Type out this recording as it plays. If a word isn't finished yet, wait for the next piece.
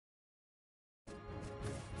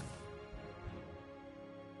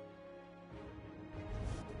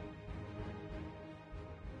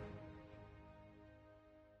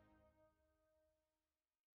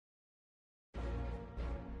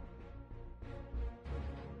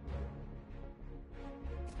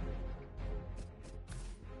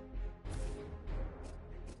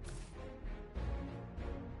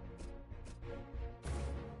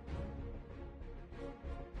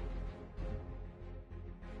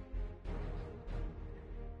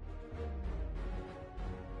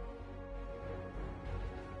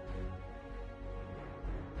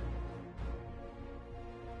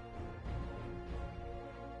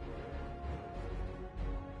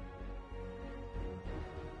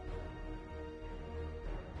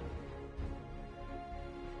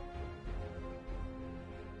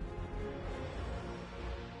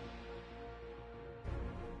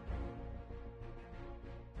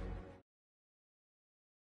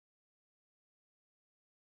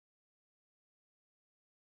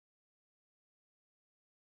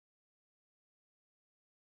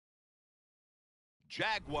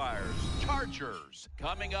Jaguars, Chargers,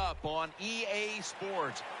 coming up on EA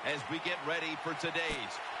Sports as we get ready for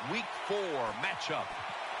today's Week 4 matchup.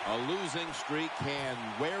 A losing streak can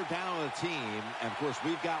wear down a team, and of course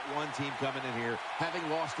we've got one team coming in here having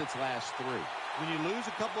lost its last 3. When you lose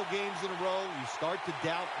a couple games in a row, you start to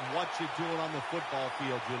doubt what you're doing on the football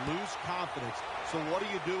field. You lose confidence. So what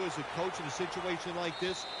do as a coach in a situation like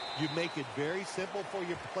this? You make it very simple for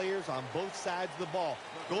your players on both sides of the ball.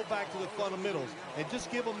 Go back to the fundamentals and just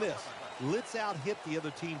give them this. Let's out-hit the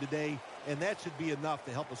other team today, and that should be enough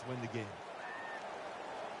to help us win the game.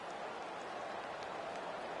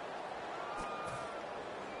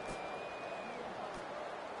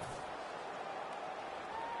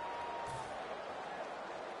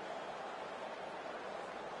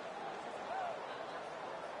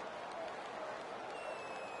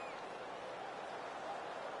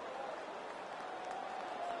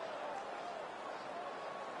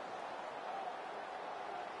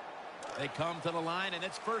 They come to the line, and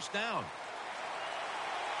it's first down.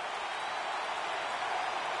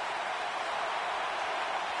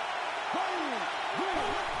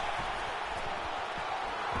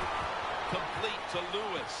 Complete to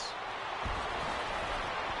Lewis.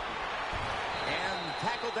 And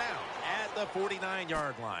tackled down at the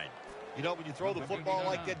 49-yard line. You know, when you throw the football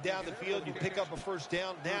like that down the field, you pick up a first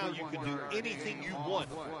down. Now you can do anything you want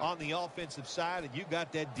on the offensive side, and you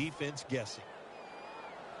got that defense guessing.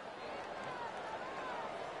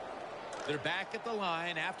 They're back at the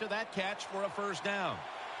line after that catch for a first down.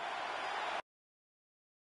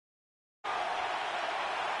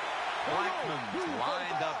 Blackman's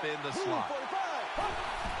lined up in the slot.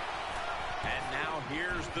 And now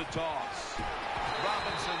here's the toss.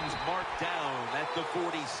 Robinson's marked down at the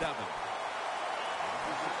 47.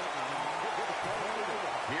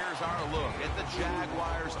 Here's our look at the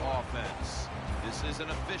Jaguars offense. This is an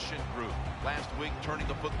efficient group. Last week turning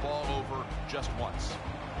the football over just once.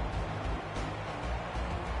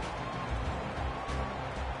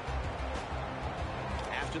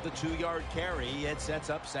 After the 2-yard carry, it sets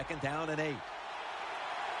up second down and 8.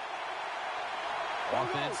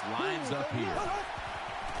 Offense lines up here.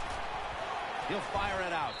 He'll fire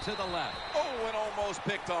it out to the left. Oh, and almost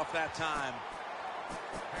picked off that time.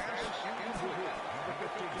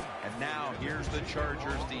 And now here's the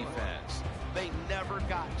Chargers defense. They never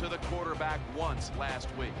got to the quarterback once last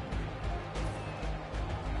week.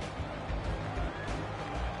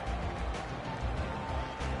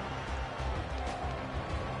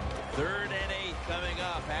 Third and 8 coming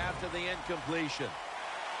up after the incompletion.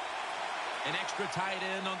 An extra tight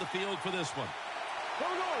end on the field for this one.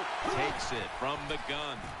 Takes it from the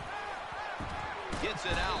gun. Gets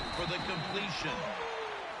it out for the completion.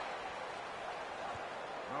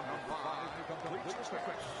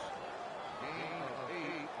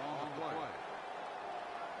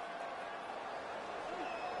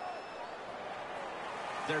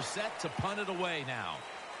 They're set to punt it away now.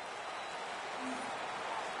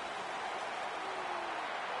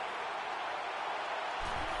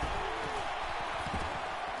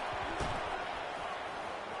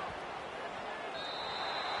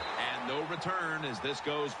 No return as this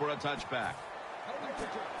goes for a touchback.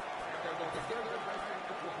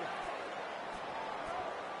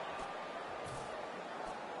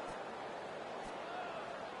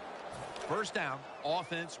 First down,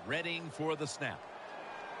 offense readying for the snap.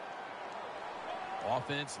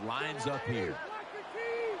 Offense lines up here.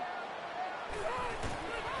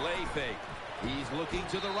 Play fake. He's looking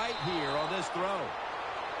to the right here on this throw.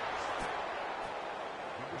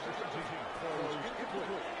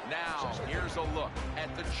 Now, here's a look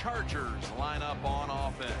at the Chargers lineup on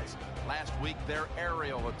offense. Last week, their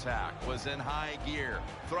aerial attack was in high gear,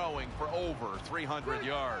 throwing for over 300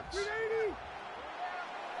 yards.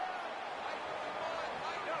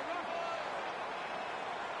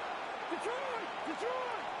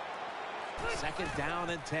 Second down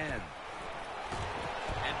and 10.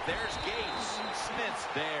 And there's Gates. Smith's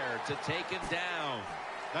there to take him down.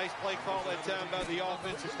 Nice play call that time by the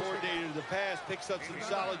offensive coordinator. The pass picks up some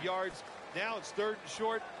solid yards. Now it's third and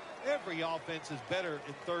short. Every offense is better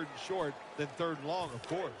in third and short than third and long, of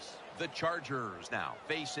course. The Chargers now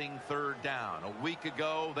facing third down. A week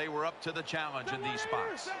ago, they were up to the challenge in these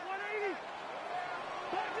spots.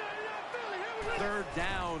 Third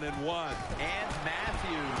down and 1. And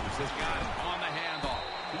Matthews has got him on the handoff.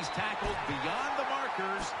 He's tackled beyond the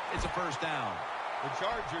markers. It's a first down. The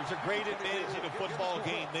Chargers are great at managing a football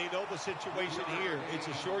game. They know the situation here. It's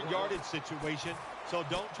a short yardage situation, so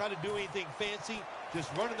don't try to do anything fancy.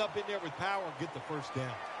 Just run it up in there with power and get the first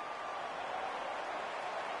down.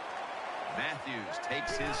 Matthews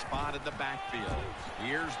takes his spot in the backfield.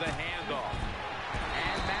 Here's the handoff.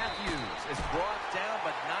 And Matthews is brought down,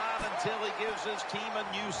 but not until he gives his team a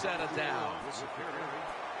new set of downs.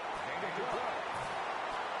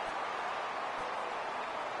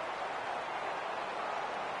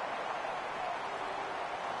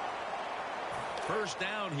 First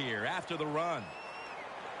down here after the run.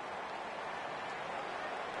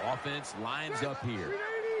 Offense lines up here.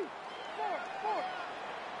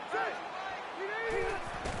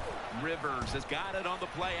 Rivers has got it on the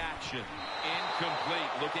play action. Incomplete.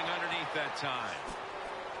 Looking underneath that time.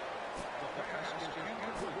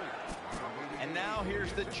 And now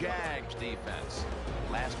here's the Jags defense.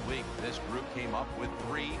 Last week, this group came up with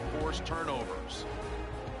 3 forced turnovers.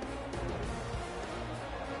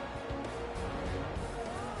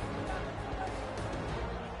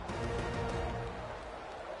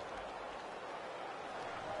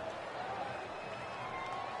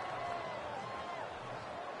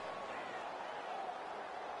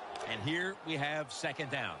 And here we have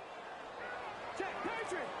second down.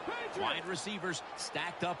 Wide receivers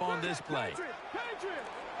stacked up on this play.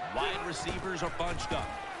 Wide receivers are bunched up.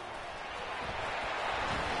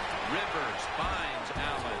 Rivers finds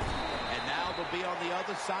Allen. And now they'll be on the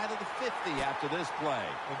other side of the 50 after this play.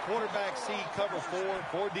 When quarterbacks see cover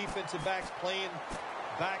 4 defensive backs playing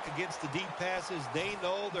back against the deep passes, they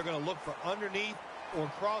know they're going to look for underneath or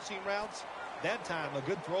crossing routes. That time, a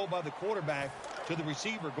good throw by the quarterback to the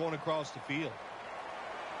receiver going across the field.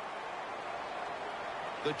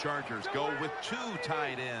 The Chargers go with 2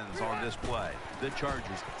 tight ends on this play. The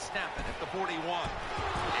Chargers snap it at the 41.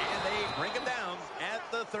 And they bring him down at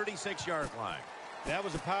the 36-yard line. That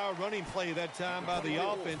was a power running play that time by the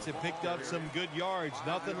offense. It picked up some good yards.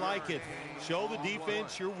 Nothing like it. Show the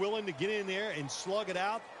defense you're willing to get in there and slug it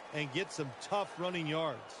out and get some tough running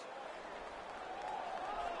yards.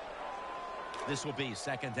 This will be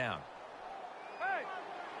second down.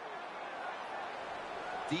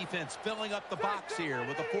 Defense filling up the box here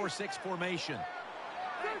with a 4-6 formation.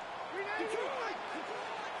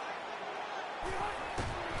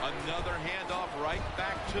 Another handoff right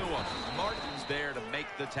back to him. Martin's there to make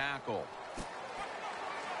the tackle.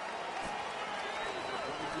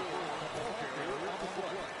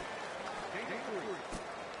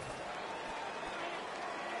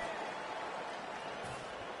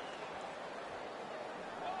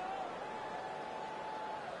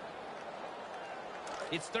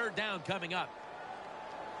 It's third down coming up.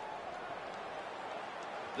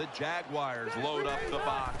 The Jaguars load up the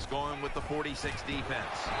box, going with the 46 defense.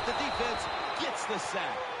 The defense gets the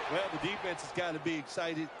sack. Well, the defense has got to be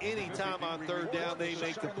excited. Anytime on third down they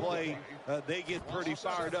make the play, they get pretty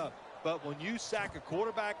fired up. But when you sack a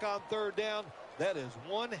quarterback on third down, that is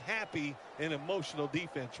one happy and emotional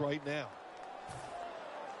defense right now.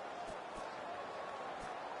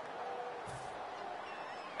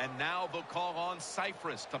 And now they'll call on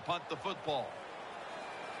Cypress to punt the football.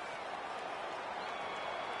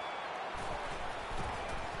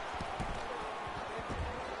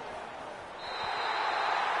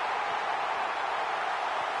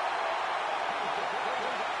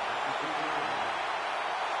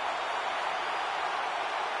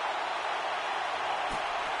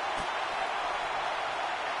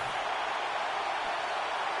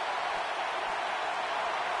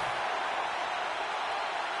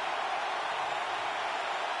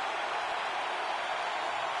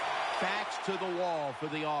 Backs to the wall for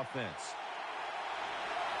the offense.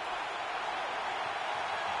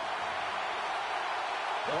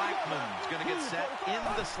 Blackman's going to get set in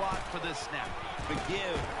the slot for this snap. The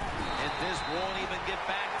give, and this won't even get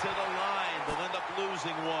back to the line. They'll end up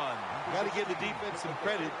losing one. Got to give the defense some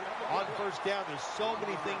credit. On first down, there's so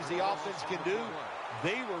many things the offense can do.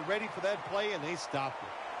 They were ready for that play, and they stopped it.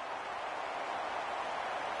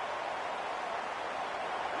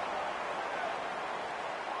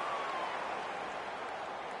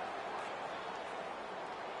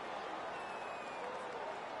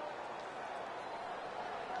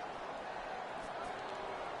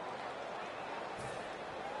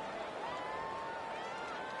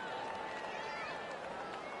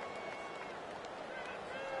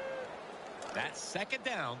 That's second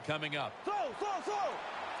down coming up. They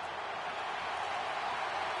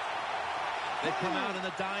come out in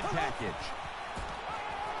the dime package.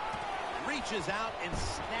 Reaches out and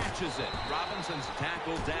snatches it. Robinson's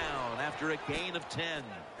tackled down after a gain of 10.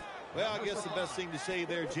 Well, I guess the best thing to say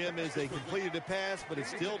there, Jim, is they completed a pass, but it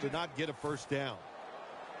still did not get a first down.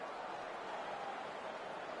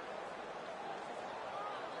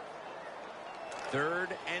 Third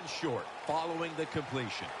and short following the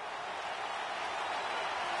completion.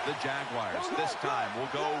 The Jaguars this time will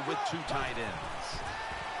go with 2 tight ends.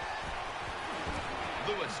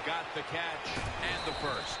 Lewis got the catch and the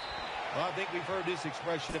first. Well, I think we've heard this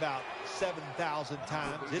expression about 7,000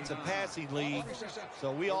 times. It's a passing league,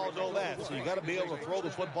 so we all know that. So you got to be able to throw the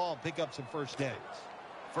football and pick up some first downs.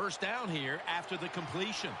 First down here after the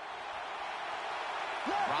completion.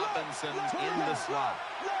 Robinson's in the slot.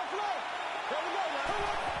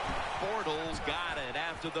 Bortles got it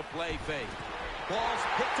after the play fake. Ball's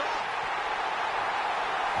picked up.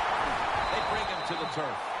 They bring him to the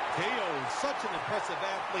turf. Teo is such an impressive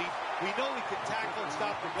athlete. We know he can tackle and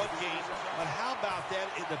stop the run game, but how about that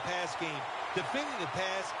in the pass game? Defending the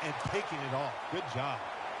pass and taking it off. Good job.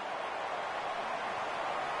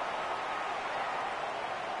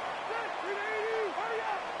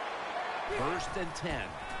 First and 10. And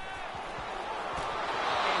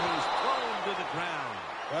he's thrown to the ground.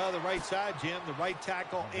 Well, the right side, Jim, the right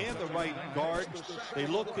tackle and the right guard. They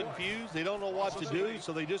look confused. They don't know what to do,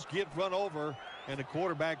 so they just get run over, and the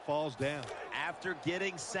quarterback falls down. After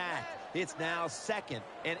getting sacked, it's now 2nd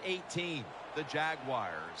and 18. The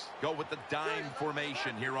Jaguars go with the dime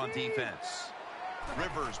formation here on defense.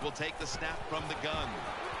 Rivers will take the snap from the gun.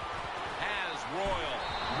 Has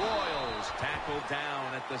Royals tackled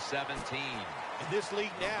down at the 17. In this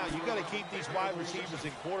league now, you got to keep these wide receivers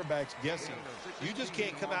and quarterbacks guessing. You just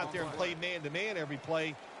can't come out there and play man-to-man every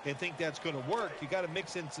play and think that's going to work. You got to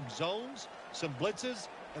mix in some zones, some blitzes,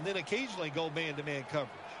 and then occasionally go man-to-man coverage.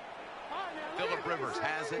 Phillip Rivers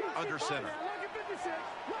has it under center.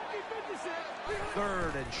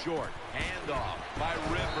 3rd and short. Handoff by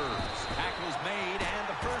Rivers. Tackle's made, and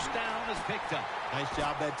the first down is picked up. Nice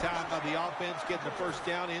job that time by the offense getting the first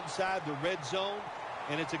down inside the red zone.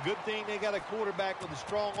 And it's a good thing they got a quarterback with a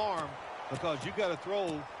strong arm, because you got to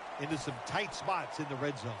throw into some tight spots in the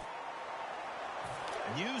red zone.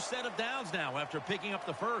 New set of downs now after picking up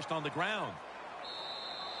the first on the ground.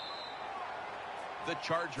 The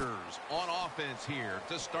Chargers on offense here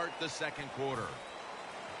to start the second quarter.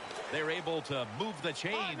 They're able to move the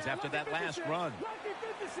chains after that last run.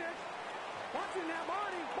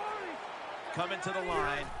 Coming to the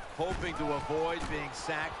line, hoping to avoid being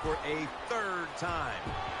sacked for a 3rd time.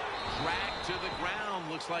 Dragged to the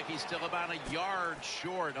ground. Looks like he's still about a yard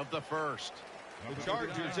short of the first. The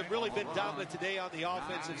Chargers have really been dominant today on the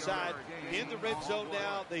offensive side. In the red zone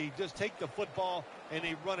now, they just take the football and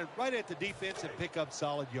they run it right at the defense and pick up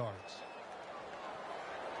solid yards.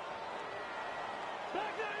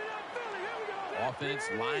 Offense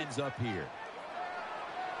lines up here.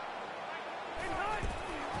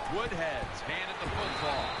 Woodhead's handed the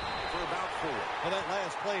football for about 4. Well, that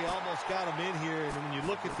last play almost got them in here. And when you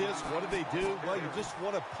look at this, what do they do? Well, you just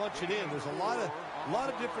want to punch it in. There's a lot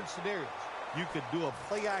of different scenarios. You could do a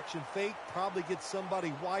play-action fake, probably get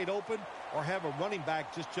somebody wide open, or have a running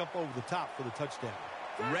back just jump over the top for the touchdown.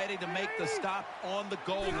 Ready to make the stop on the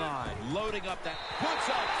goal line. Loading up that. Puts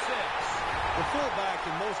up 6. The fullback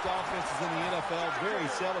in most offenses in the NFL very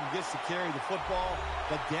seldom gets to carry the football,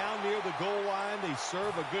 but down near the goal line, they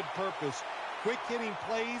serve a good purpose. Quick hitting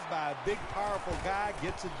plays by a big, powerful guy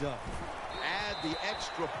gets it done. Add the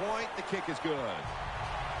extra point. The kick is good.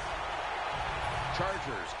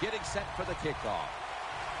 Chargers getting set for the kickoff.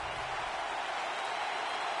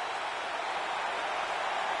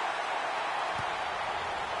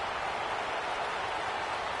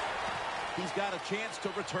 He's got a chance to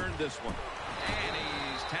return this one. And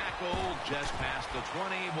he's tackled just past the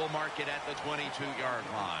 20. We'll mark it at the 22-yard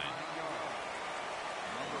line.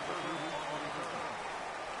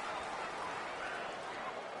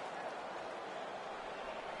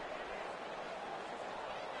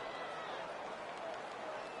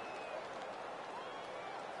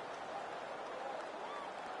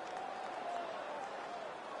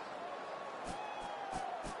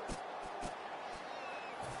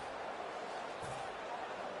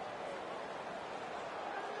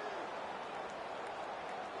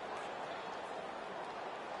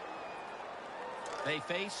 They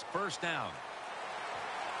face first down.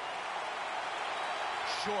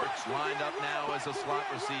 Shorts lined up now as a slot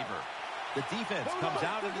receiver. The defense comes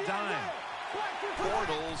out in the dime.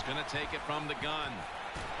 Bortles going to take it from the gun.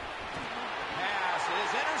 Pass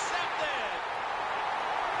is intercepted.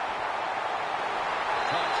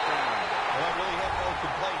 Touchdown. Well, I really have no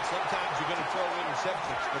complaints. Sometimes you're going to throw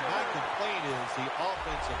interceptions, but my complaint is the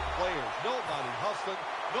offensive players. Nobody hustling,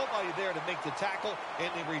 nobody there to make the tackle, and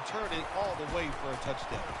they return it all the way for a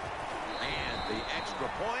touchdown. And the extra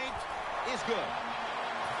point is good.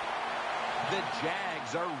 The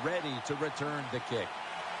Jags are ready to return the kick.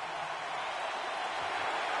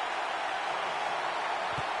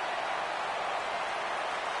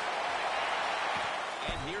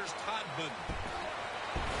 And here's Todman.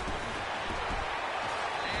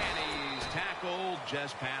 And he's tackled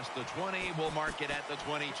just past the 20. We'll mark it at the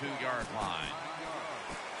 22-yard line.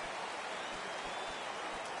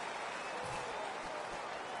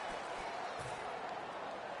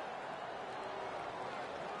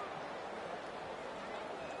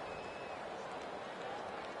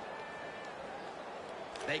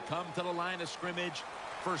 They come to the line of scrimmage.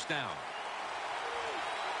 First down.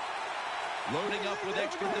 Loading up with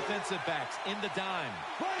extra defensive backs in the dime.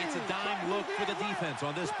 It's a dime look for the defense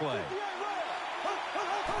on this play.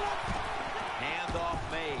 Handoff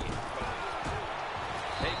made.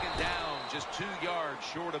 Taken down just 2 yards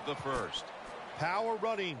short of the first. Power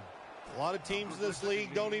running. A lot of teams in this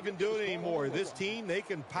league don't even do it anymore. This team, they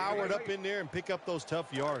can power it up in there and pick up those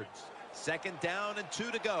tough yards. Second down and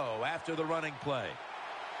 2 to go after the running play.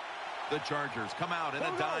 The Chargers come out in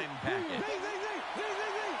a dime package.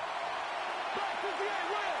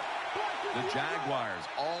 The Jaguars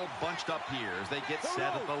all bunched up here as they get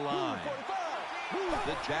set at the line.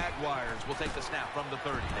 The Jaguars will take the snap from the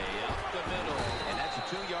 30. They up the middle, and that's a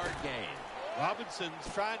 2-yard gain.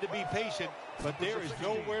 Robinson's trying to be patient, but there is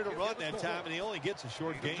nowhere to run that time, and he only gets a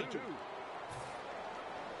short gain.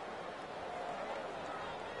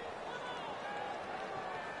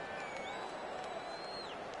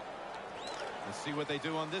 Let's see what they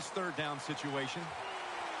do on this third down situation.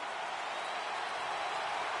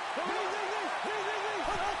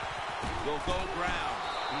 Will go ground.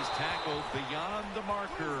 He's tackled beyond the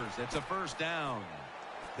markers. It's a first down.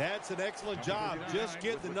 That's an excellent job. Just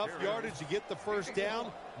getting enough yardage to get the first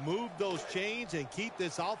down, move those chains, and keep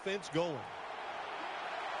this offense going.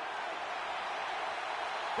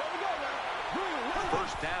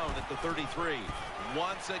 First down at the 33.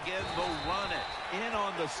 Once again, they'll run it. In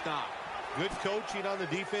on the stop. Good coaching on the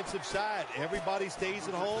defensive side. Everybody stays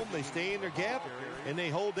at home. They stay in their gap, and they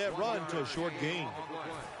hold that run to a short gain.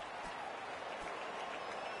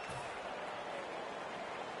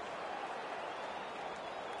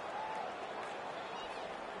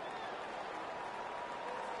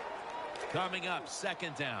 Coming up,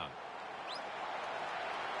 second down.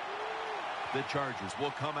 The Chargers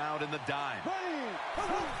will come out in the dime.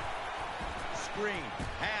 Screen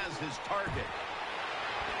has his target.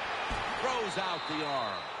 Throws out the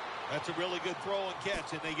arm. That's a really good throw and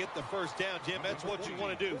catch, and they get the first down, Jim. That's what you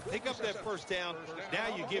want to do. Pick up that first down.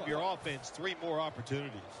 Now you give your offense 3 more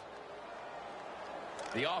opportunities.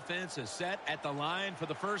 The offense is set at the line for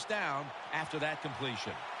the first down after that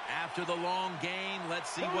completion. After the long gain, let's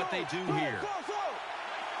see what they do here.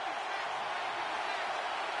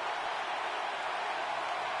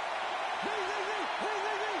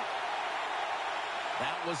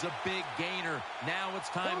 That was a big gainer. Now it's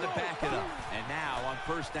time to back it up. And now on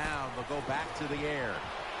first down, they'll go back to the air.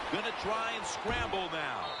 Gonna try and scramble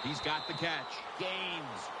now. He's got the catch.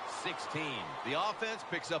 Gains 16. The offense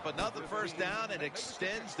picks up another first down and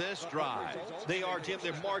extends this drive. They are, Jim.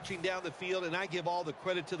 They're marching down the field, and I give all the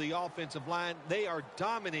credit to the offensive line. They are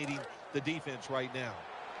dominating the defense right now.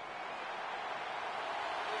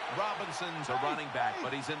 Robinson's a running back,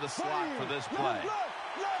 but he's in the slot for this play.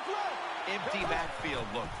 Empty backfield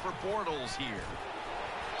look for Bortles here.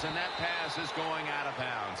 And that pass is going out of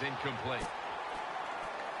bounds. Incomplete.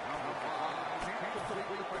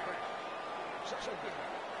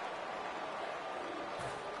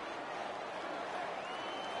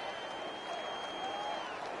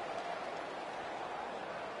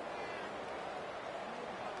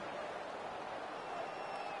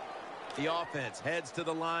 The offense heads to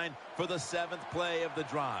the line for the 7th play of the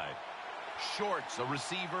drive. Shorts, a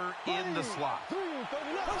receiver in the slot.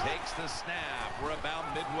 Takes the snap. We're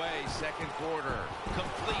about midway, second quarter.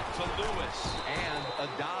 Complete to Lewis. And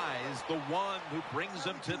Adai's the one who brings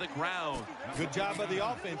them to the ground. Good job by the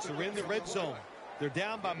offense. They're in the red zone. They're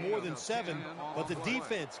down by more than 7, but the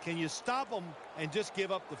defense, can you stop them and just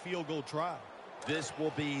give up the field goal try? This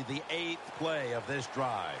will be the 8th play of this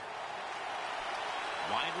drive.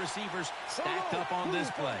 Wide receivers stacked up on this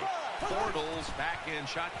play. Bortles back in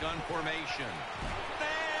shotgun formation.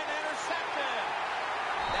 And intercepted.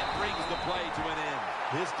 That brings the play to an end.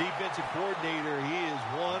 This defensive coordinator, he is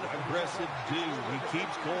one aggressive dude. He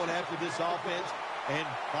keeps going after this offense, and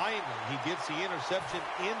finally he gets the interception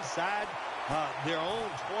inside their own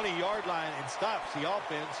 20-yard line and stops the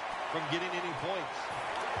offense from getting any points.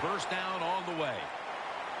 First down on the way.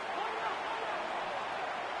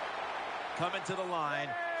 Coming to the line,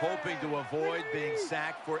 hoping to avoid being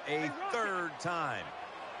sacked for a 3rd time.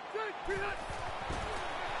 Finds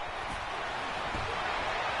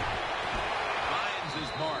his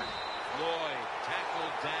mark. Lloyd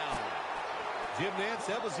tackled down. Jim Nance,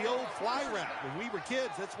 that was the old fly route. When we were kids,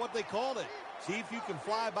 that's what they called it. See if you can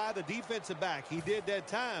fly by the defensive back. He did that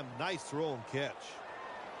time. Nice throw and catch.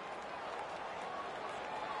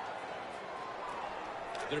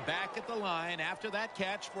 They're back at the line after that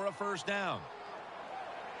catch for a first down.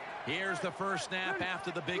 Here's the first snap after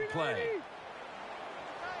the big play.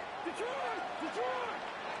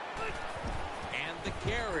 And the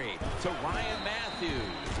carry to Ryan Matthews.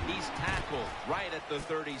 He's tackled right at the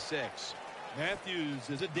 36. Matthews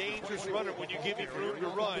is a dangerous runner when you give him room to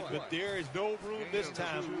run, but there is no room this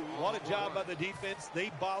time. What a job by the defense.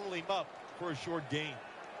 They bottle him up for a short gain.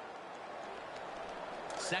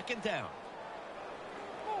 Second down.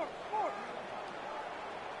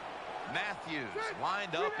 Matthews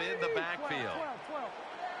lined up in the backfield.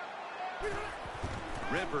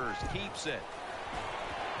 Rivers keeps it.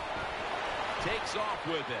 Takes off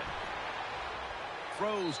with it.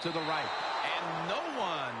 Throws to the right. And no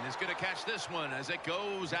one is going to catch this one as it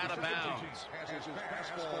goes out of bounds.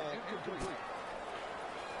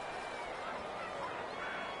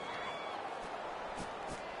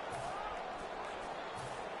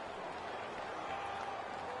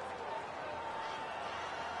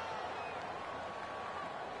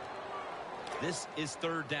 This is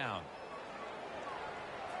third down.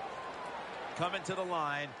 Coming to the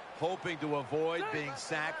line, hoping to avoid being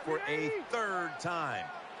sacked for a third time.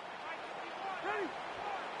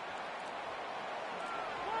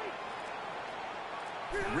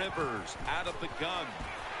 Rivers out of the gun,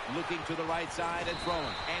 looking to the right side and throwing.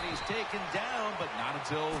 And he's taken down, but not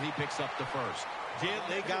until he picks up the first. Jim,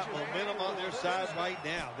 they got momentum on their side right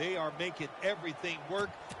now. They are making everything work.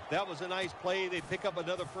 That was a nice play. They pick up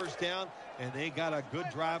another first down, and they got a good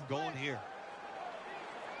drive going here.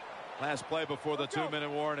 Last play before the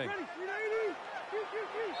 2-minute warning.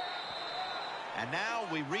 And now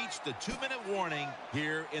we reach the 2-minute warning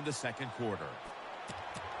here in the second quarter.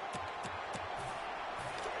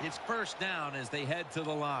 It's first down as they head to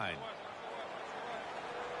the line.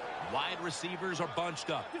 Wide receivers are bunched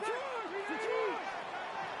up.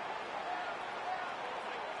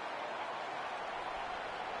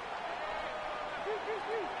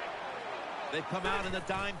 They come out in the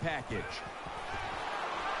dime package.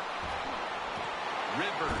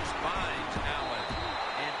 Rivers finds Allen,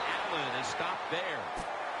 and Allen is stopped there.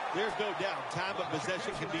 There's no doubt time of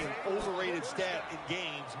possession can be an overrated stat in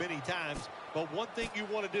games many times, but one thing you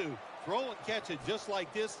want to do, throw and catch it just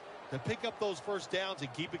like this to pick up those first downs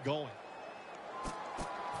and keep it going.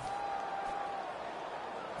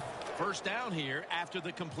 First down here after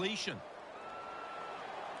the completion.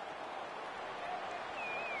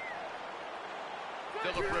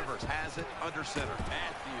 Phillip Rivers has it under center.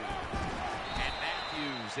 Matthews. And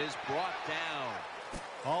Matthews is brought down.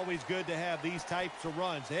 Always good to have these types of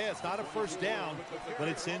runs. Yeah, it's not a first down, but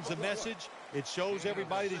it sends a message. It shows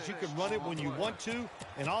everybody that you can run it when you want to,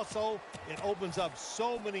 and also it opens up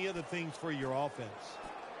so many other things for your offense.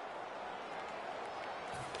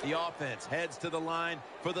 The offense heads to the line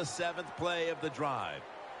for the 7th play of the drive.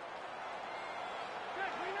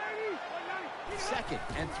 2nd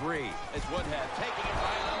and 3 is Woodhead taking it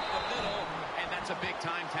right up the middle, and that's a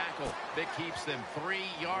big-time tackle that keeps them 3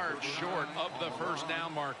 yards short of the first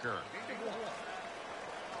down marker.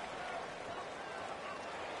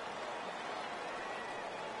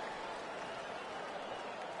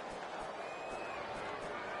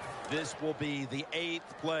 This will be the 8th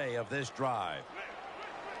play of this drive.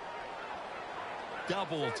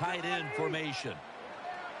 Double tight end formation.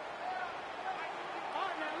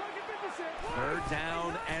 3rd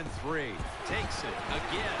down and 3. Takes it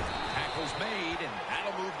again. Tackles made, and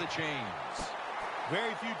that'll move the chains.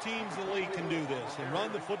 Very few teams in the league can do this and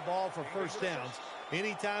run the football for first downs.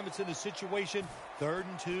 Anytime it's in a situation, 3rd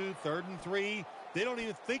and 2, 3rd and 3, they don't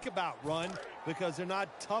even think about run because they're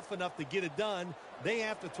not tough enough to get it done. They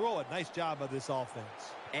have to throw it. Nice job by this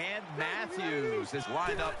offense. And Matthews is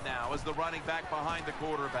lined up now as the running back behind the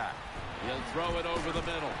quarterback. He'll throw it over the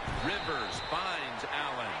middle. Rivers finds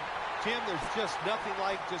Allen. Tim, there's just nothing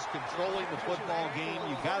like just controlling the football game.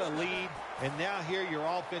 You got to lead, and now here your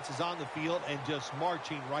offense is on the field and just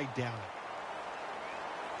marching right down it.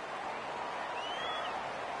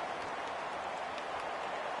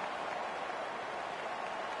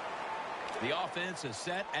 The offense is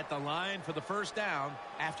set at the line for the first down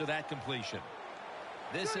after that completion.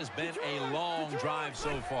 This has been a long drive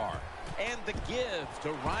so far. And the give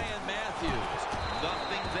to Ryan Matthews.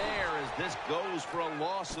 Nothing there as this goes for a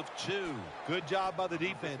loss of 2. Good job by the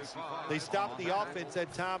defense. They stopped the offense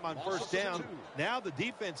that time on first down. Now the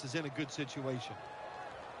defense is in a good situation.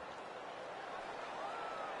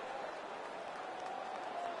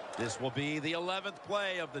 This will be the 11th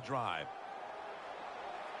play of the drive.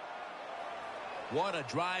 What a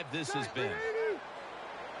drive this has been.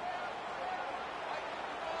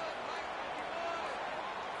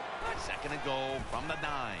 Second and goal from the 9.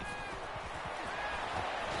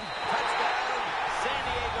 Touchdown, San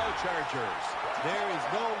Diego Chargers. There is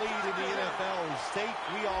no lead in the NFL is safe.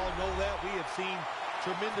 We all know that. We have seen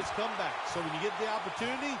tremendous comebacks. So when you get the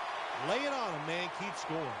opportunity, lay it on them, man. Keep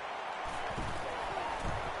scoring.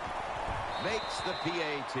 Makes the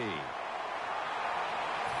PAT.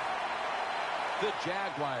 The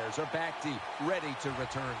Jaguars are back deep, ready to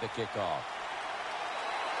return the kickoff.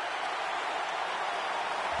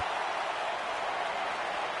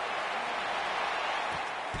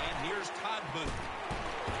 And here's Todman.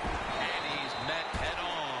 And he's met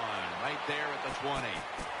head-on right there at the 20.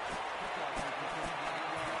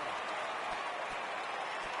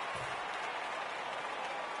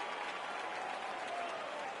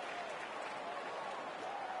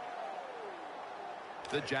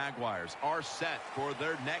 The Jaguars are set for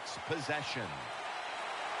their next possession.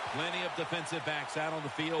 Plenty of defensive backs out on the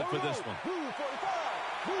field for this one.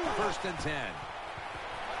 First and 10.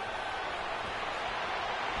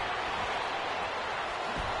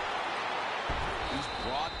 He's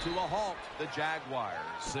brought to a halt. The Jaguars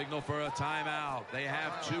signal for a timeout. They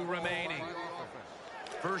have 2 remaining.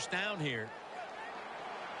 First down here.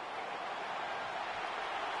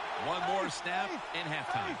 One more snap in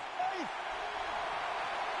halftime.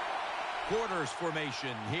 Quarters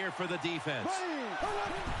formation here for the defense.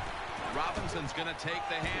 Robinson's going to take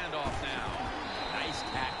the handoff now. Nice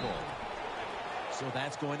tackle. So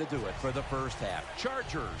that's going to do it for the first half.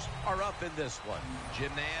 Chargers are up in this one.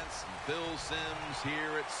 Jim Nantz and Phil Simms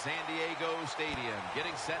here at San Diego Stadium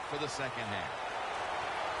getting set for the second half.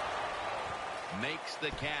 Makes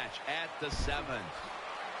the catch at the 7.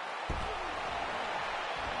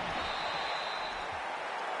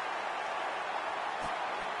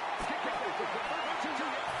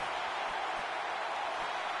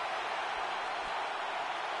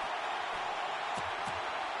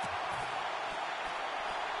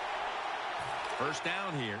 First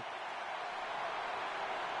down here.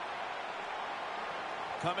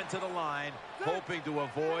 Coming to the line, hoping to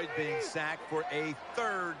avoid being sacked for a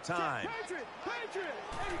 3rd time.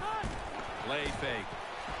 Play fake.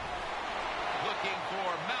 Looking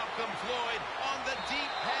for Malcolm Floyd on the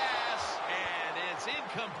deep pass, and it's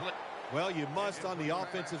incomplete. Well, you must, on the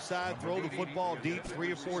offensive side, throw the football deep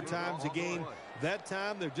 3 or 4 times a game. That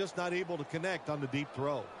time, they're just not able to connect on the deep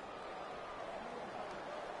throw.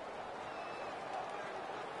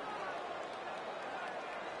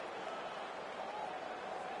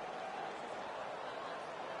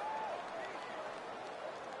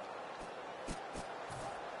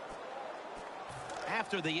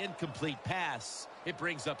 After the incomplete pass, it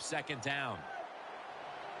brings up second down.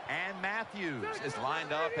 And Matthews is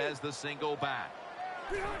lined up as the single back.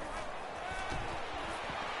 Intercepted.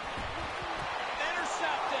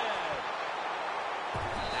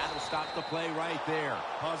 That'll stop the play right there.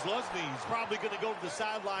 Kozlowski's probably going to go to the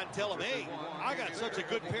sideline and tell him, hey, I got such a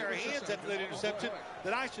good pair of hands after that interception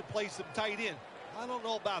that I should play some tight end. I don't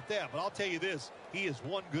know about that, but I'll tell you this, he is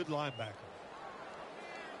one good linebacker.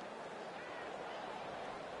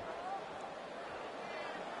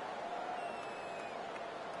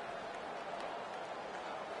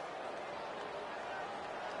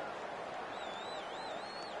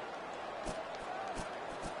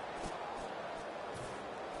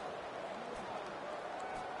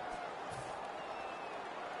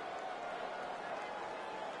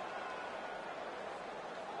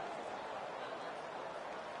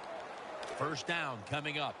 First down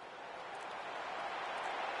coming up.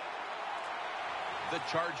 The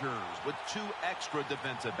Chargers with 2 extra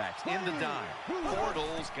defensive backs in the dime.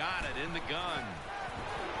 Bortles got it in the gun.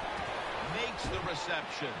 Makes the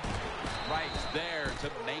reception. Right there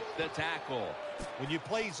to make the tackle. When you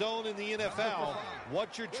play zone in the NFL,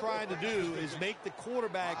 what you're trying to do is make the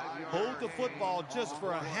quarterback hold the football just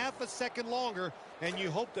for a half a second longer, and you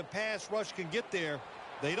hope the pass rush can get there.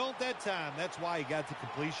 They don't that time. That's why he got the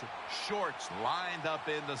completion. Shorts lined up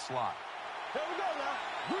in the slot.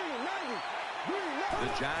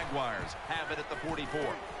 The Jaguars have it at the 44.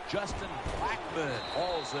 Justin Blackmon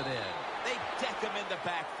hauls it in. They deck him in the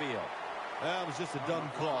backfield. That was just a dumb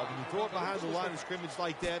call. When you throw it behind the line of scrimmage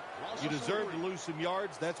like that, you deserve to lose some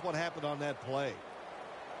yards. That's what happened on that play.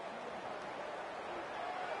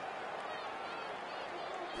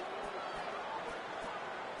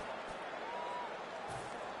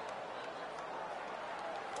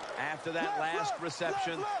 After that last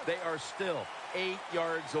reception, they are still 8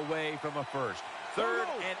 yards away from a first. 3rd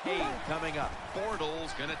and 8 coming up.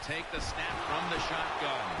 Bortles going to take the snap from the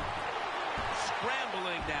shotgun.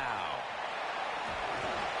 Scrambling now.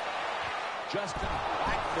 Justin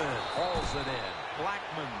Blackman hauls it in.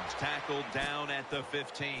 Blackman's tackled down at the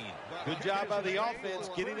 15. Good job by the offense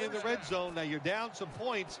getting in the red zone. Now you're down some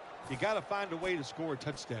points. You got to find a way to score a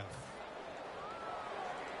touchdown.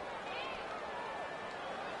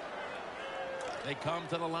 They come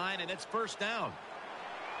to the line, and it's first down.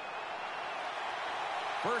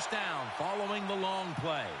 First down following the long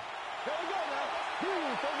play. Here we go now.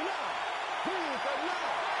 Green 39. Green 39.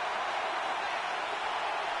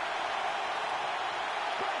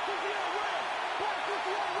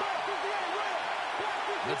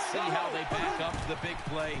 Let's see how they back up the big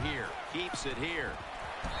play here. Keeps it here.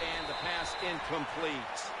 And the pass incomplete.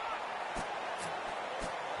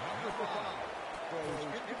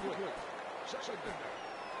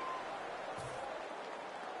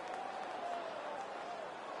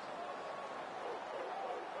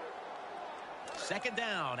 Second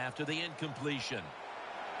down after the incompletion.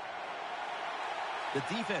 The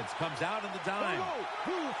defense comes out in the dime.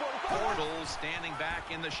 Bortles standing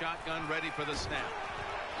back in the shotgun, ready for the snap.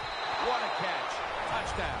 What a catch.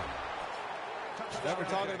 Touchdown. Now we're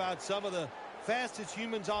talking about some of the fastest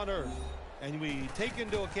humans on earth. And we take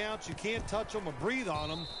into account you can't touch them or breathe on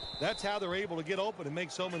them. That's how they're able to get open and make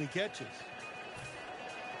so many catches.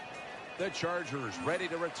 The Chargers ready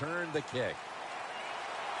to return the kick.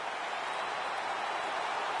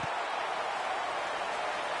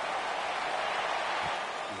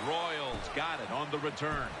 Royals got it on the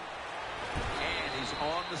return. And he's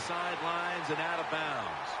on the sidelines and out of bounds.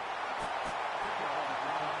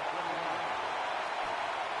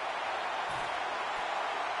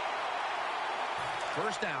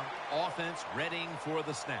 First down, offense readying for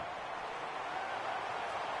the snap.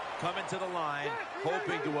 Coming to the line,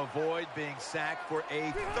 hoping to avoid being sacked for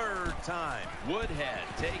a third time. Woodhead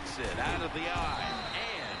takes it out of the eye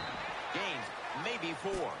and gains maybe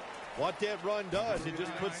 4. What that run does, it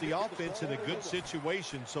just puts the offense in a good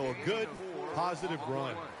situation. So a good, positive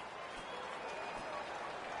run.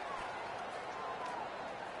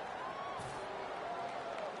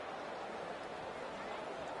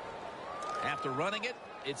 After running it,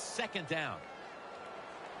 it's second down.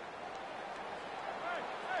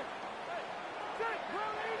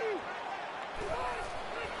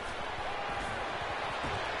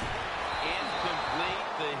 Incomplete.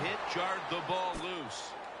 The hit jarred the ball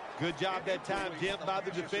loose. Good job that time, Tim, by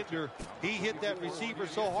the defender. He hit that receiver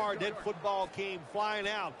so hard that football came flying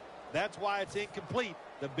out. That's why it's incomplete.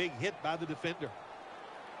 The big hit by the defender.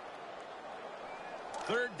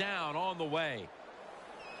 Third down on the way.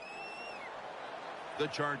 The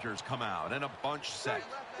Chargers come out in a bunch set.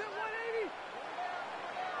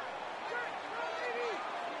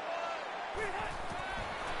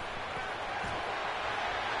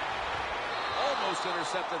 Almost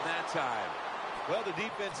intercepted that time. Well, the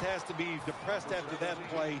defense has to be depressed after that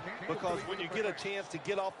play, because when you get a chance to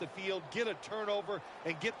get off the field, get a turnover,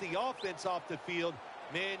 and get the offense off the field,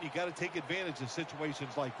 man, you got to take advantage of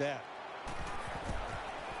situations like that.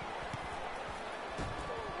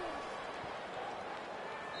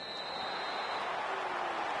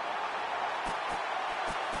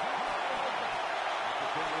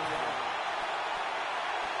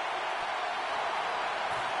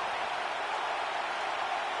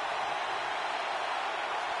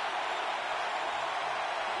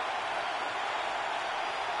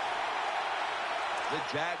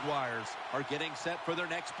 The Jaguars are getting set for their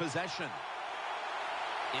next possession.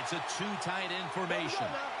 It's a two-tight end formation.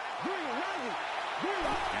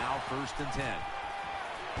 Now first and 10.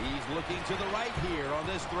 He's looking to the right here on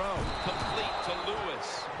this throw. Complete to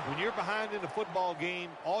Lewis. When you're behind in a football game,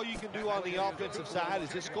 all you can do on the offensive side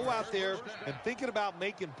is just go out there and thinking about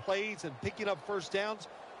making plays and picking up first downs.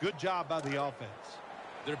 Good job by the offense.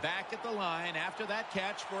 They're back at the line after that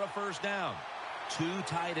catch for a first down. Two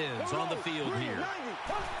tight ends on the field here.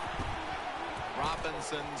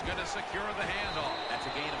 Robinson's going to secure the handoff. That's a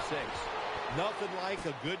gain of 6. Nothing like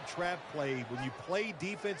a good trap play. When you play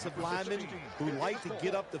defensive linemen who like to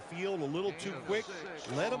get up the field a little too quick,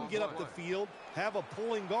 let them get up the field, have a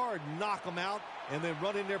pulling guard, knock them out, and then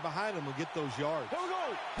run in there behind them and get those yards.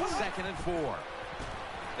 Second and 4.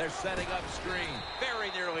 They're setting up screen.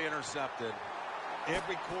 Very nearly intercepted.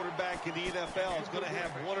 Every quarterback in the NFL is going to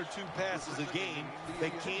have 1 or 2 passes a game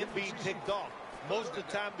that can't be picked off. Most of the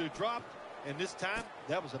time they're dropped, and this time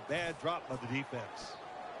that was a bad drop by the defense.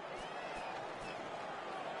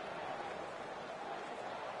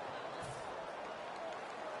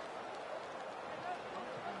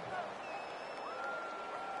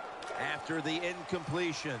 After the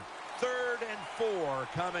incompletion, 3rd and 4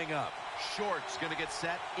 coming up. Short's going to get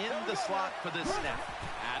set in the slot for this snap.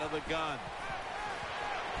 Out of the gun.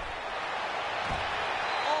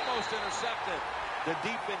 Almost Almost intercepted. The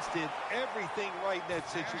defense did everything right in that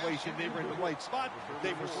situation. They were in the right spot.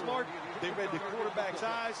 They were smart. They read the quarterback's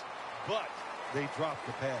eyes, but they dropped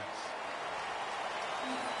the pass.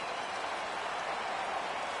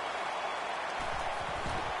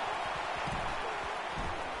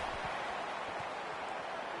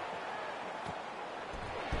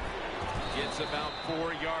 Gets about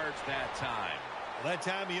 4 yards that time. Well, that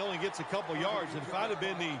time he only gets a couple yards. And if I'd have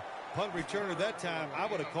been the punt returner that time, I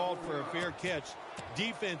would have called for a fair catch.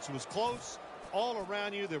 Defense was close. All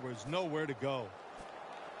around you, there was nowhere to go.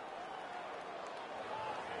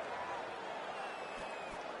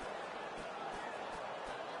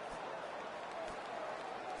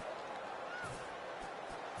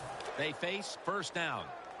 They face first down.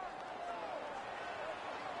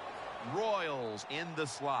 Royals in the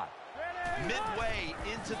slot. Midway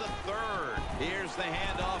into the third. Here's the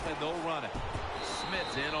handoff, and they'll run it.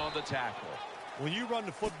 Smith's in on the tackle. When you run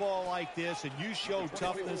the football like this and you show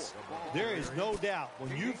toughness, there is no doubt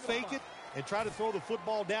when you fake it and try to throw the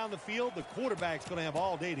football down the field, the quarterback's going to have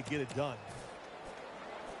all day to get it done.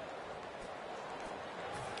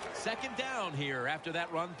 Second down here after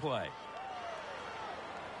that run play.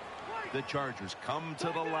 The Chargers come to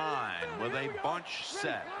the line with a bunch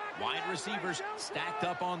set. Wide receivers stacked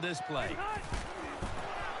up on this play.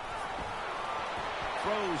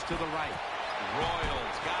 Throws to the right.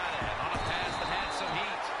 Royals got it on a pass that had some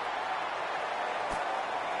heat.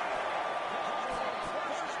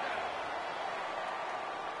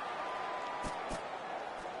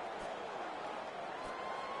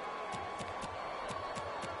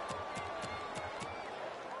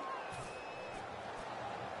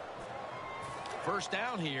 First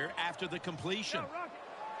down here after the completion.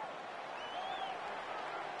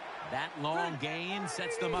 That long gain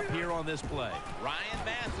sets them up here on this play. Ryan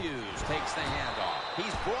Matthews takes the handoff.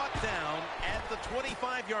 He's brought down at the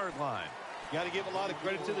 25-yard line. Got to give a lot of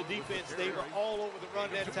credit to the defense. They were all over the run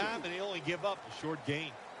that time, and they only give up a short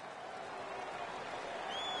gain.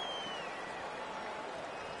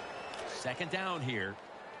 Second down here.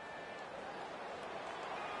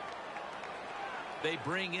 They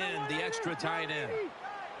bring in the extra tight end.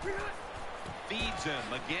 Feeds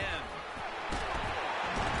him again.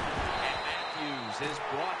 And Matthews is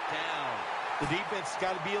brought down. The defense has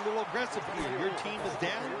got to be a little aggressive here. Your team is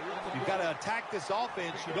down. You've got to attack this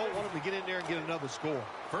offense. You don't want them to get in there and get another score.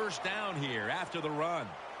 First down here after the run.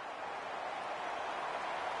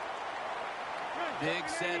 Big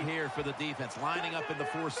set here for the defense, lining up in the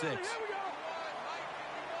 4-6.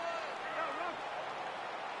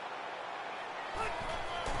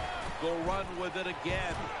 Go run with it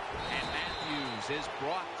again. And Matthews is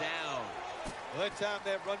brought down. Well, that time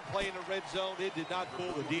that run play in the red zone, it did not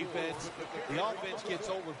fool the defense. The offense gets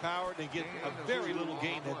overpowered and get a very little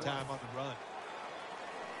gain that time on the run.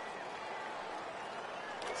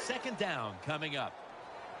 Second down coming up.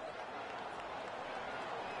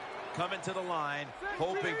 Coming to the line,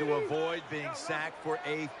 hoping to avoid being sacked for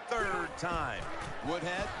a third time.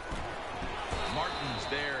 Woodhead. Martin's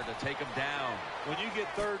there to take him down. When you get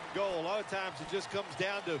third and goal, a lot of times it just comes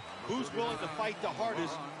down to who's willing to fight the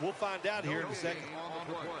hardest. We'll find out here in a second.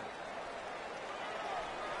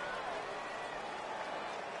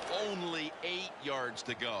 Only 8 yards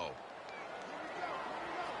to go.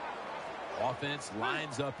 Offense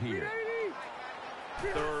lines up here.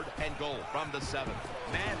 Third and goal from the 7.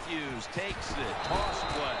 Matthews takes it. Toss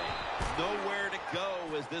play. Nowhere to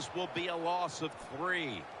go as this will be a loss of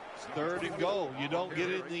 3. Third and goal. You don't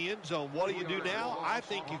get it in the end zone. What do you do now? I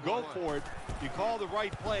think you go for it. You call the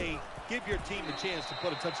right play. Give your team a chance to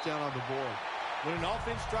put a touchdown on the board. When an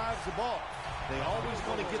offense drives the ball, they always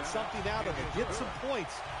want to get something out of it. Get some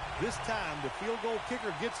points. This time, the field goal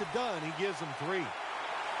kicker gets it done. He gives them 3.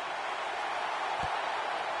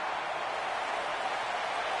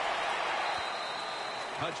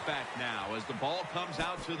 Touchback now as the ball comes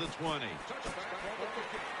out to the 20.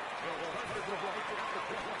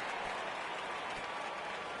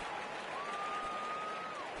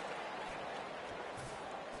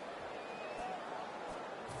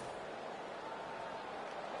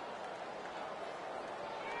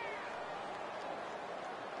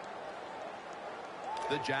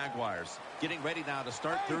 The Jaguars getting ready now to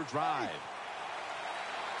start their drive.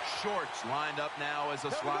 Shorts lined up now as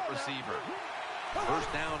a slot receiver.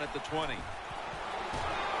 First down at the 20.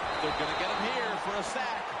 They're going to get him here for a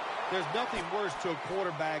sack. There's nothing worse to a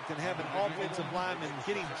quarterback than having offensive linemen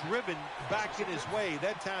getting driven back in his way.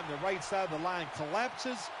 That time the right side of the line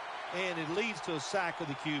collapses, and it leads to a sack of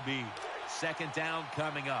the QB. Second down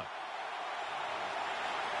coming up.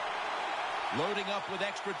 Loading up with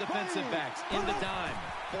extra defensive backs in the dime.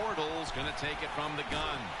 Bortles going to take it from the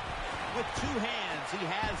gun. With two hands, he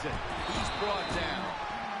has it. He's brought down.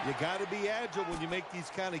 You got to be agile when you make these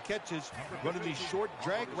kind of catches, running these short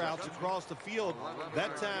drag routes across the field.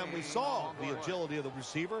 That time we saw the agility of the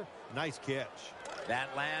receiver. Nice catch. That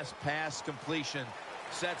last pass completion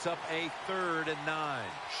sets up a 3rd and 9.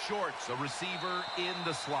 Shorts, a receiver in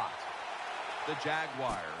the slot. The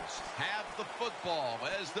Jaguars have the football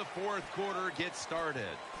as the 4th quarter gets started.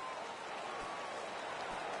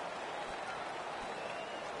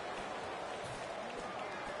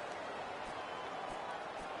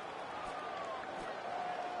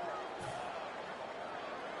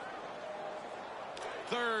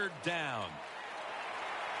 Third down.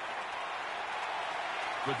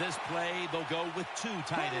 For this play, they'll go with 2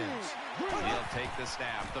 tight ends. He'll take the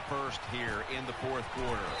snap, the first here in the 4th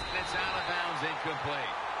quarter. And it's out of bounds,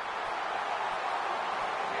 incomplete.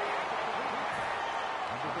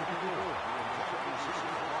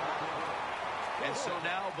 And so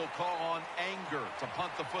now they'll call on Anger to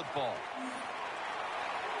punt the football.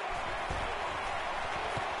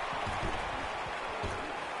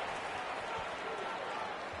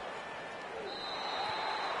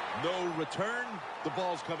 No return. The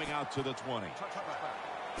ball's coming out to the 20.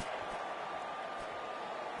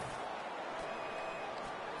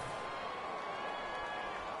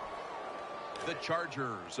 The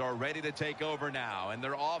Chargers are ready to take over now, and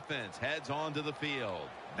their offense heads onto the field.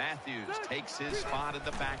 Matthews takes his spot in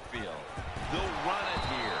the backfield. They'll run it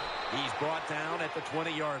here. He's brought down at the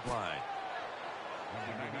 20-yard line.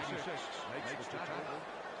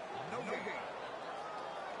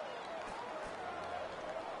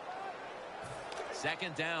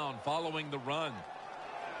 Second down following the run.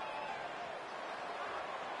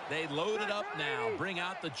 They load it up now. Bring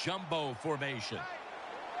out the jumbo formation.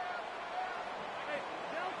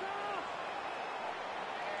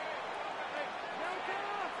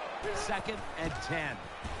 Second and 10.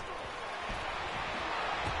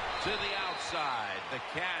 To the outside. The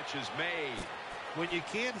catch is made. When you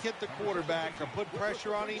can't hit the quarterback or put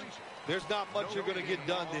pressure on him, there's not much you're going to get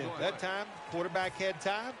done then. That time, quarterback had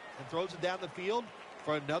time and throws it down the field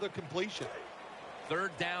for another completion.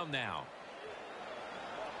 Third down now.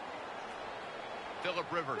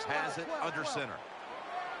 Phillip Rivers has it under center.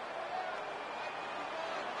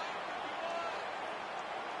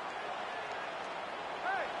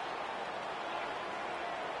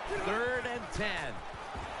 Third and 10.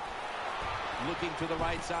 Looking to the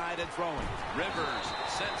right side and throwing. Rivers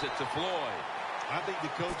sends it to Floyd. I think the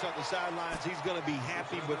coach on the sidelines, he's going to be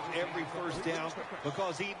happy with every first down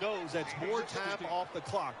because he knows that's more time off the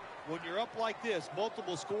clock. When you're up like this,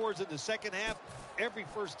 multiple scores in the second half, every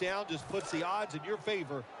first down just puts the odds in your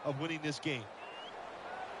favor of winning this game.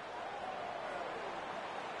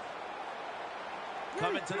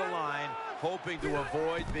 Coming to the line, hoping to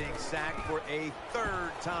avoid being sacked for a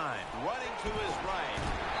 3rd time. Running to his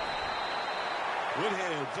right.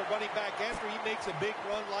 Woodhead's a running back. After he makes a big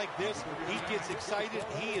run like this, he gets excited.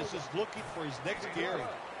 He is just looking for his next carry.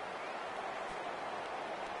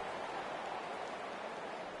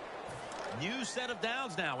 New set of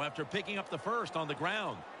downs now after picking up the first on the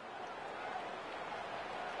ground.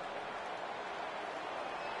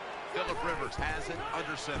 Phillip Rivers has it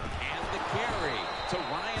under center. And the carry to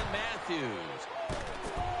Ryan Matthews.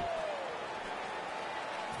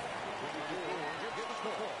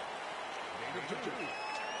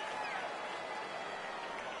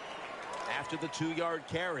 After the 2-yard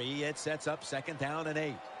carry, it sets up 2nd down and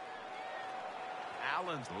 8.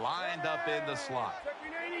 Allen's lined up in the slot.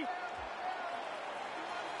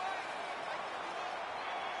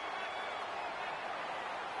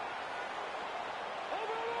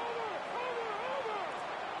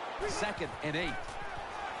 Second and 8.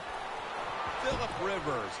 Phillip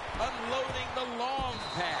Rivers Unloading the long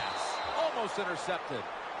pass. Almost intercepted.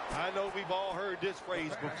 I know we've all heard this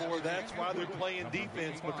phrase before. That's why they're playing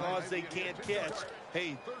defense, because they can't catch.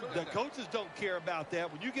 Hey, the coaches don't care about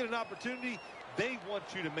that. When you get an opportunity, they want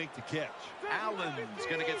you to make the catch. Allen's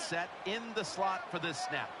going to get set in the slot for this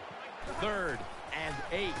snap. 3rd and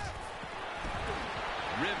 8.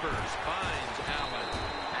 Rivers finds Allen.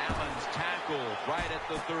 Allen's tackled right at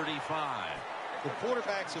the 35. The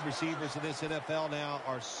quarterbacks and receivers in this NFL now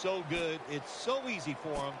are so good. It's so easy for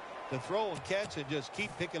them to throw and catch and just keep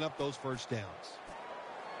picking up those first downs.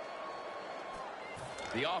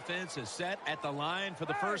 The offense is set at the line for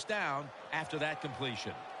the first down after that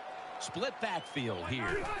completion. Split backfield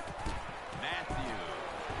here. Matthews.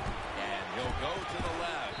 And he'll go to the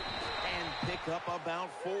left and pick up about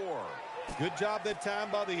 4. Good job that time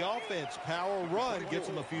by the offense. Power run gets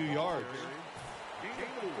them a few yards.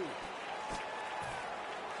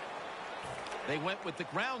 They went with the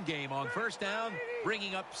ground game on first down,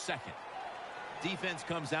 bringing up second. Defense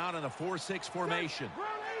comes out in a 4-6 formation.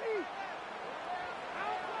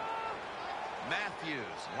 Matthews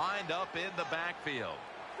lined up in the backfield.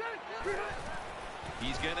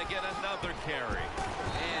 He's going to get another carry.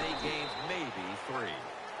 And he gains maybe 3.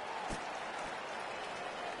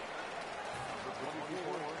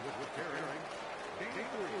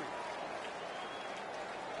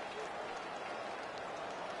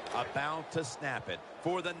 About to snap it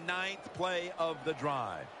for the 9th play of the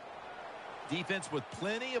drive. Defense with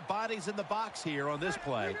plenty of bodies in the box here on this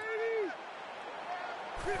play.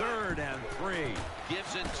 3rd and 3.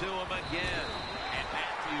 Gives it to him again. And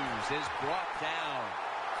Matthews is brought down.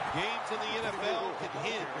 Games in the NFL can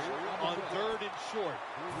hinge on 3rd and short.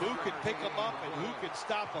 Who can pick them up and who can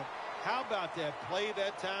stop them? How about that play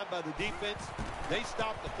that time by the defense? They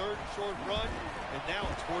stopped the 3rd and short run, and now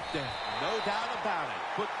it's 4th down. No doubt about it.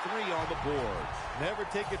 Put 3 on the board. Never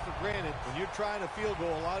take it for granted. When you're trying a field goal,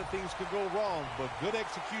 a lot of things could go wrong, but good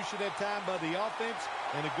execution that time by the offense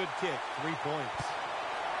and a good kick. 3 points.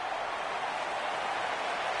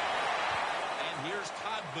 And here's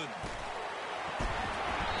Todman.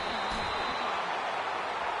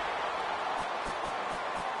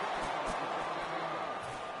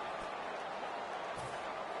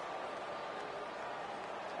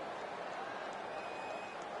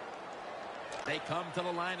 They come to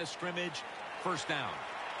the line of scrimmage. First down.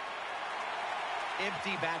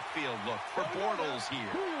 Empty backfield look for Bortles here.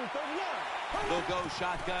 They'll go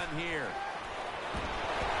shotgun here.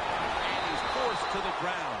 And he's forced to the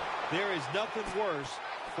ground. There is nothing worse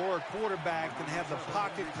for a quarterback than have the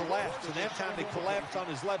pocket collapse. And that time they collapsed on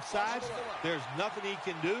his left side. There's nothing he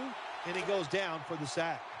can do, and he goes down for the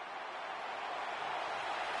sack.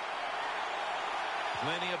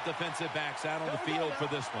 Plenty of defensive backs out on the field for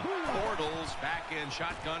this one. Bortles back in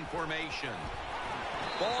shotgun formation.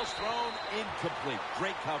 Ball's thrown incomplete.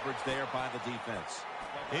 Great coverage there by the defense.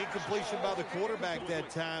 Incompletion by the quarterback that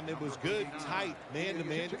time. It was good, tight,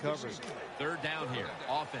 man-to-man coverage. 3rd down here.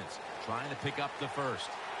 Offense trying to pick up the first.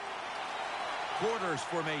 Quarters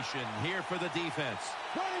formation here for the defense.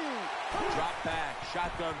 Drop back,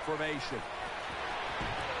 shotgun formation.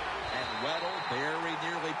 And Weddle very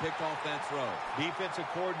nearly picked off that throw. Defensive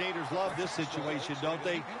coordinators love this situation, don't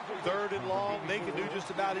they? 3rd and long, they can do just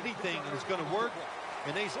about anything, and it's going to work,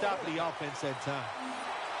 and they stop the offense that time.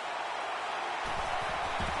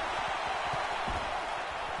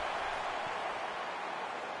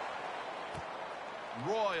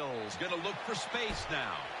 Royals going to look for space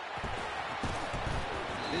now.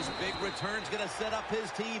 This big return's going to set up his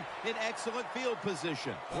team in excellent field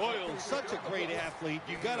position. Royals, such a great athlete.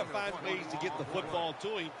 You got to find ways to get the football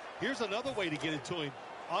to him. Here's another way to get it to him.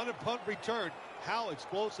 On a punt return, how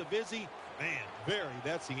explosive is he? Man,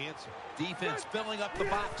 that's the answer. Defense filling up the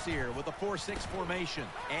box here with a 4-6 formation.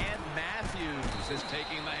 And Matthews is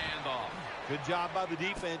taking the handoff. Good job by the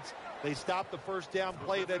defense. They stopped the first down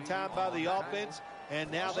play that time by the offense, and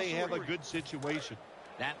now they have a good situation.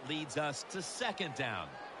 That leads us to 2nd down.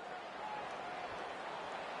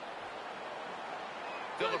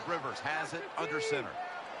 Phillip Rivers has it under center.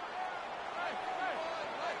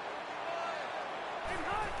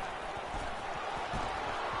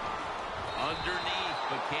 Underneath,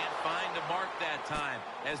 but can't find a mark that time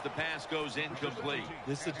as the pass goes incomplete.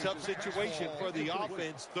 This is a tough situation for the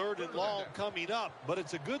offense. 3rd and long coming up, but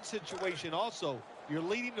it's a good situation also. You're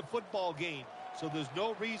leading the football game, so there's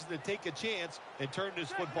no reason to take a chance and turn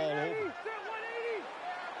this football over.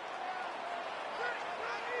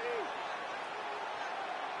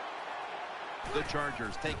 The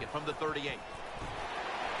Chargers take it from the 38.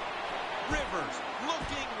 Rivers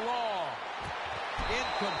looking long.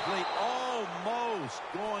 Incomplete, almost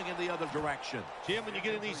going in the other direction. Jim, when you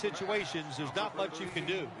get in these situations, there's not much you can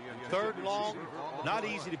do. 3rd and long, not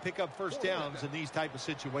easy to pick up first downs in these type of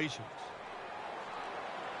situations.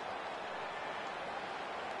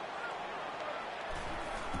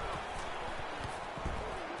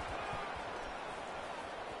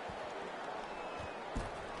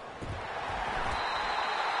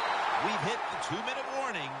 We've hit the 2-minute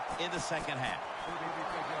warning in the second half.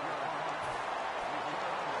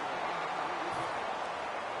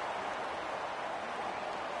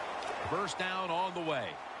 First down on the way.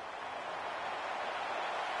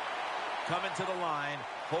 Coming to the line,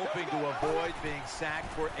 hoping to avoid being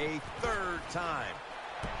sacked for a 3rd time.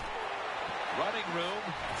 Running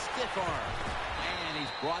room, stiff arm, and he's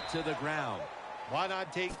brought to the ground. Why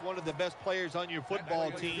not take one of the best players on your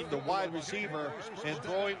football team, the wide receiver, and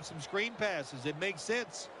throw him some screen passes? It makes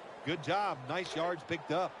sense. Good job. Nice yards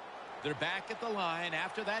picked up. They're back at the line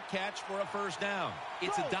after that catch for a first down.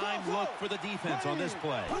 It's a dime look for the defense on this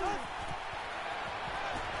play.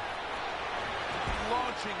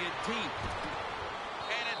 Launching it deep.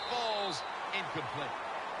 And it falls incomplete.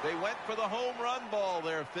 They went for the home run ball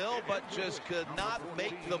there, Phil, but just could not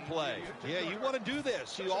make the play. Yeah, you want to do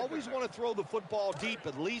this. You always want to throw the football deep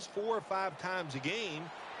at least 4 or 5 times a game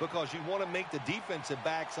because you want to make the defensive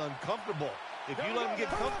backs uncomfortable. If you let them get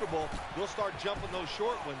comfortable, you'll start jumping those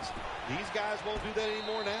short ones. These guys won't do that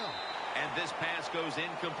anymore now. And this pass goes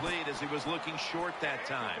incomplete as he was looking short that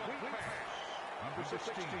time. Number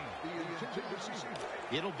 16, the intended receiver.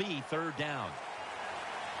 It'll be third down.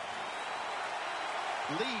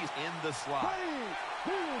 Lee's in the slot.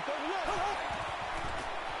 Pass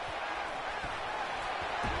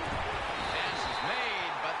is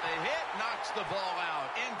made, but the hit knocks the ball out.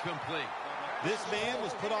 Incomplete. This man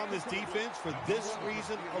was put on this defense for this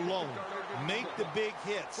reason alone. Make the big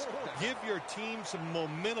hits. Give your team some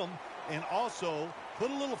momentum and also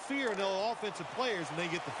put a little fear in the offensive players when they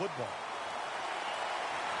get the football.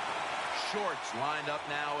 Shorts lined up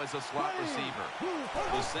now as a slot receiver.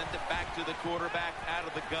 They'll send it back to the quarterback out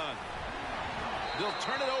of the gun. They'll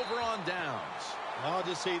turn it over on downs. I'll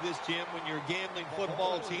just say this, Jim. When you're a gambling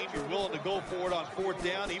football team, you're willing to go for it on 4th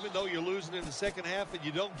down, even though you're losing in the second half and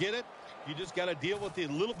you don't get it. You just got to deal with a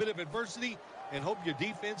little bit of adversity and hope your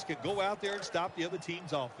defense can go out there and stop the other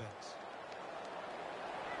team's offense.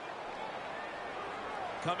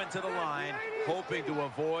 Coming to the line, hoping to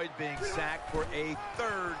avoid being sacked for a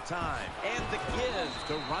 3rd time. And the give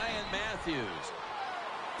to Ryan Matthews.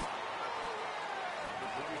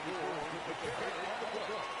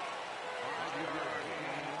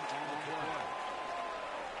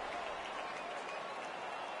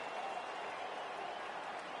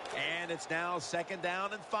 And it's now 2nd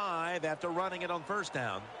down and 5 after running it on 1st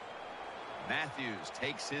down. Matthews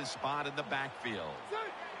takes his spot in the backfield.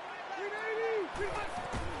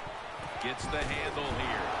 Gets the handle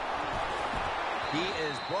here. He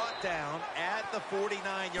is brought down at the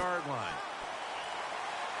 49-yard line.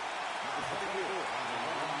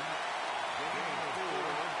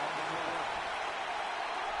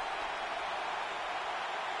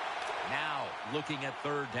 Now looking at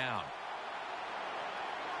 3rd down.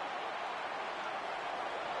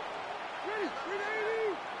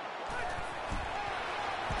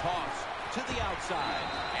 Toss to the outside,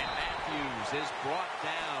 and Matthews is brought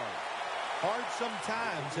down. Hard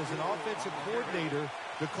sometimes as an offensive coordinator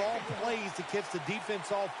to call plays to catch the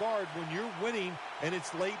defense off guard when you're winning and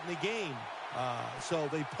it's late in the game. So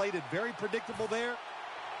they played it very predictable there.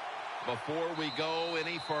 Before we go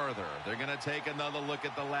any further, they're going to take another look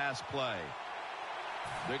at the last play.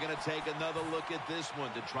 They're going to take another look at this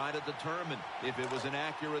one to try to determine if it was an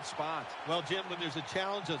accurate spot. Well, Jim, when there's a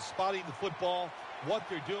challenge of spotting the football, what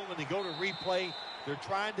they're doing when they go to replay, they're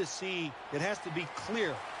trying to see it has to be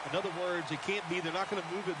clear. In other words, it can't be they're not going to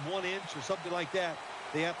move it 1 inch or something like that.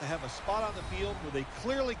 They have to have a spot on the field where they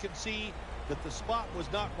clearly can see that the spot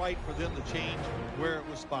was not right for them to change where it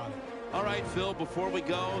was spotted. All right, Phil, before we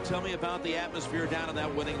go, tell me about the atmosphere down in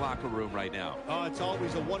that winning locker room right now. Oh, it's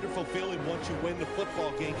always a wonderful feeling once you win the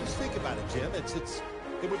football game. Just think about it, Jim.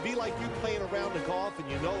 It would be like you playing a round of golf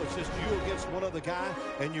and you know it's just you against one other guy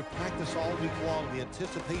and you practice all week long. The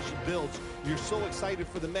anticipation builds. You're so excited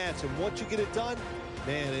for the match. And once you get it done,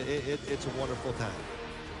 man, it's a wonderful time.